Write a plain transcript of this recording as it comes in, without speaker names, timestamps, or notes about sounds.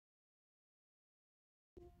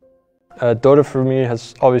Dota for me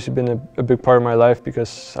has obviously been a big part of my life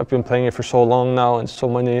because I've been playing it for so long now and so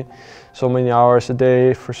many hours a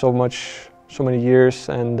day for so many years,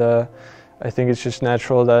 and I think it's just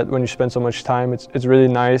natural that when you spend so much time, it's really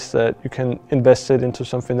nice that you can invest it into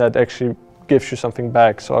something that actually gives you something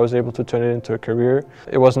back. So I was able to turn it into a career.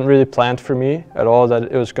 It wasn't really planned for me at all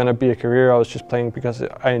that it was going to be a career. I was just playing because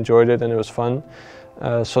I enjoyed it and it was fun.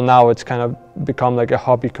 So now it's kind of become like a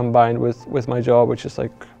hobby combined with my job, which is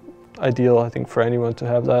like ideal, I think, for anyone to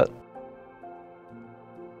have that.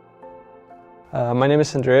 My name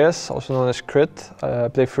is Andreas, also known as Cr1t. I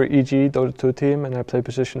play for EG Dota 2 team and I play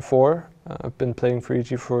position 4. I've been playing for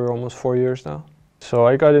EG for almost 4 years now. So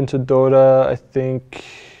I got into Dota, I think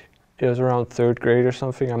it was around 3rd grade or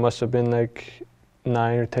something. I must have been like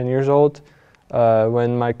 9 or 10 years old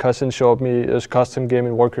when my cousin showed me, it was a custom game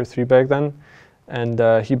in Warcraft 3 back then.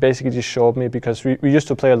 And he basically just showed me because we used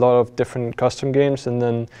to play a lot of different custom games, and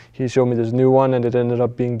then he showed me this new one and it ended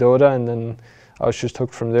up being Dota, and then I was just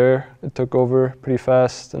hooked from there. It took over pretty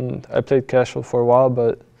fast and I played casual for a while,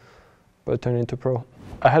 but it turned into pro.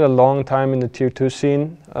 I had a long time in the tier 2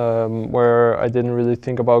 scene where I didn't really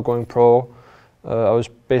think about going pro. I was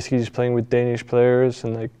basically just playing with Danish players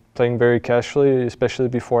and like playing very casually, especially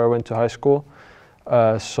before I went to high school.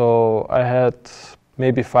 So I had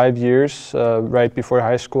maybe 5 years right before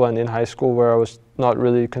high school and in high school where I was not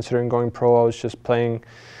really considering going pro. I was just playing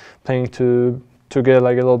to get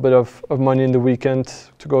like a little bit of money in the weekend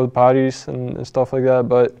to go to parties and stuff like that,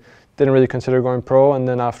 but didn't really consider going pro. And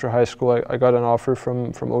then after high school I got an offer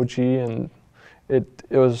from OG, and it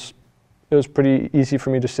was pretty easy for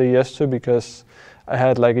me to say yes to, because I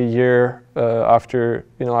had like a year after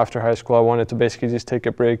high school. I wanted to basically just take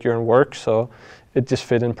a break year and work, so it just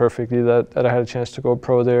fit in perfectly that I had a chance to go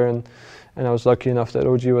pro there, and I was lucky enough that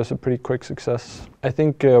OG was a pretty quick success. I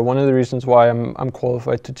think one of the reasons why I'm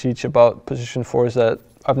qualified to teach about position 4 is that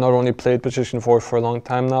I've not only played position 4 for a long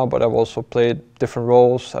time now, but I've also played different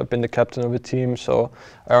roles. I've been the captain of a team, so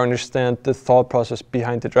I understand the thought process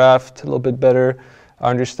behind the draft a little bit better. I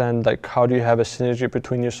understand like how do you have a synergy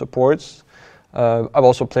between your supports. I've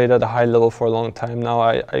also played at a high level for a long time now.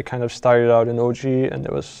 I kind of started out in OG and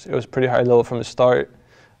it was pretty high level from the start.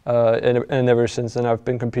 And ever since then I've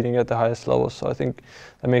been competing at the highest level. So I think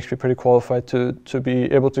that makes me pretty qualified to be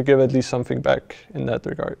able to give at least something back in that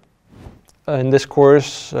regard. In this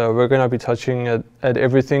course, we're going to be touching at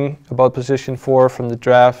everything about position 4, from the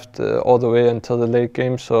draft all the way until the late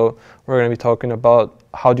game. So we're going to be talking about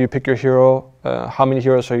how do you pick your hero, how many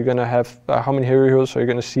heroes are you going to have, how many heroes are you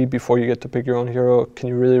going to see before you get to pick your own hero, can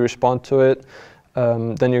you really respond to it?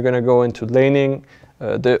 Then you're going to go into laning,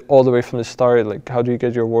 all the way from the start, like how do you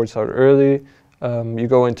get your wards out early? You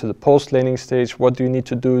go into the post-laning stage, what do you need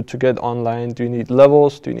to do to get online? Do you need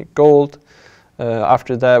levels? Do you need gold?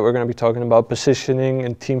 After that, we're going to be talking about positioning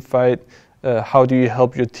and team fight. How do you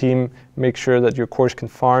help your team make sure that your cores can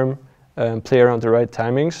farm and play around the right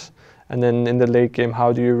timings? And then in the late game,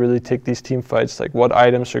 how do you really take these team fights? Like what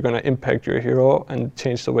items are going to impact your hero and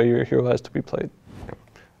change the way your hero has to be played?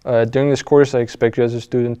 During this course, I expect you as a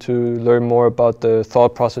student to learn more about the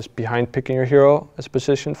thought process behind picking your hero as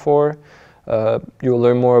position 4. You'll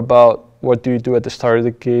learn more about what do you do at the start of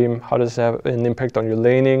the game, how does it have an impact on your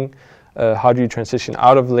laning, how do you transition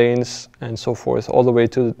out of lanes, and so forth, all the way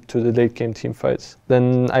to the late game team fights.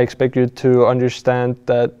 Then I expect you to understand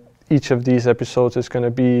that each of these episodes is going to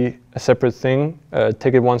be a separate thing.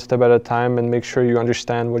 Take it one step at a time and make sure you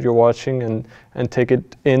understand what you're watching and take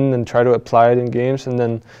it in and try to apply it in games, and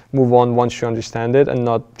then move on once you understand it and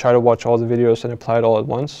not try to watch all the videos and apply it all at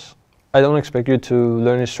once. I don't expect you to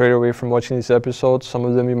learn it straight away from watching these episodes. Some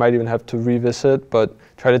of them you might even have to revisit, but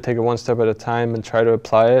try to take it one step at a time and try to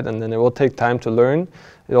apply it, and then it will take time to learn.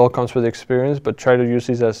 It all comes with experience, but try to use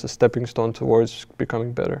these as a stepping stone towards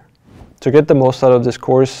becoming better. To get the most out of this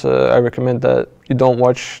course, I recommend that you don't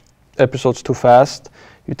watch episodes too fast.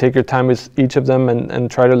 You take your time with each of them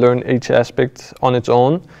and try to learn each aspect on its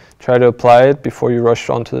own. Try to apply it before you rush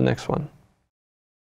on to the next one.